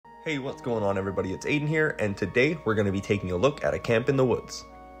Hey, what's going on everybody? It's Aidan here, and today we're going to be taking a look at A Camp in the Woods.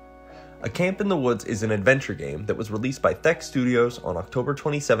 A Camp in the Woods is an adventure game that was released by Thek Studios on October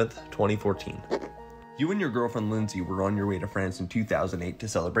 27th, 2014. You and your girlfriend Lindsay were on your way to France in 2008 to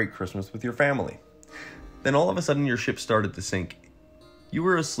celebrate Christmas with your family. Then all of a sudden your ship started to sink. You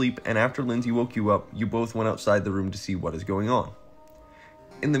were asleep, and after Lindsay woke you up, you both went outside the room to see what is going on.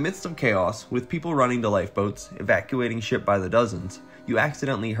 In the midst of chaos, with people running to lifeboats, evacuating ship by the dozens, you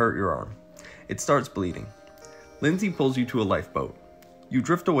accidentally hurt your arm. It starts bleeding. Lindsay pulls you to a lifeboat. You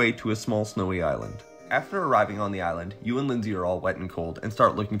drift away to a small snowy island. After arriving on the island, you and Lindsay are all wet and cold and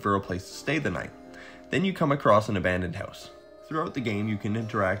start looking for a place to stay the night. Then you come across an abandoned house. Throughout the game, you can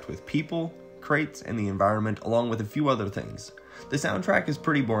interact with people, crates, and the environment, along with a few other things. The soundtrack is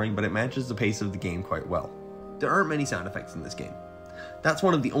pretty boring, but it matches the pace of the game quite well. There aren't many sound effects in this game. That's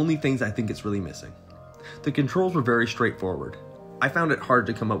one of the only things I think it's really missing. The controls were very straightforward. I found it hard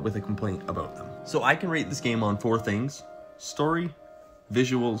to come up with a complaint about them. So I can rate this game on 4 things: story,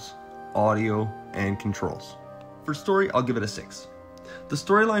 visuals, audio, and controls. For story, I'll give it a 6. The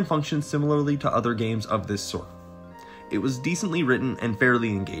storyline functions similarly to other games of this sort. It was decently written and fairly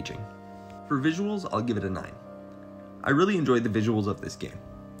engaging. For visuals, I'll give it a 9. I really enjoyed the visuals of this game.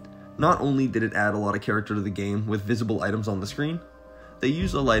 Not only did it add a lot of character to the game with visible items on the screen, they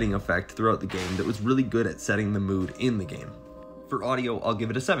used a lighting effect throughout the game that was really good at setting the mood in the game. For audio, I'll give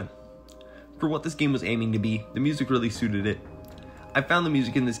it a 7. For what this game was aiming to be, the music really suited it. I found the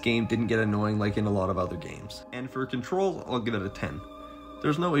music in this game didn't get annoying like in a lot of other games. And for controls, I'll give it a 10.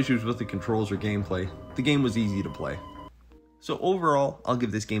 There's no issues with the controls or gameplay. The game was easy to play. So overall, I'll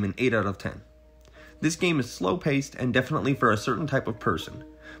give this game an 8 out of 10. This game is slow-paced and definitely for a certain type of person,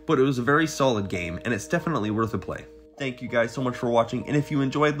 but it was a very solid game and it's definitely worth a play. Thank you guys so much for watching, and if you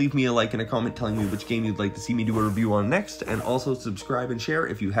enjoyed, leave me a like and a comment telling me which game you'd like to see me do a review on next, and also subscribe and share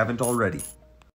if you haven't already.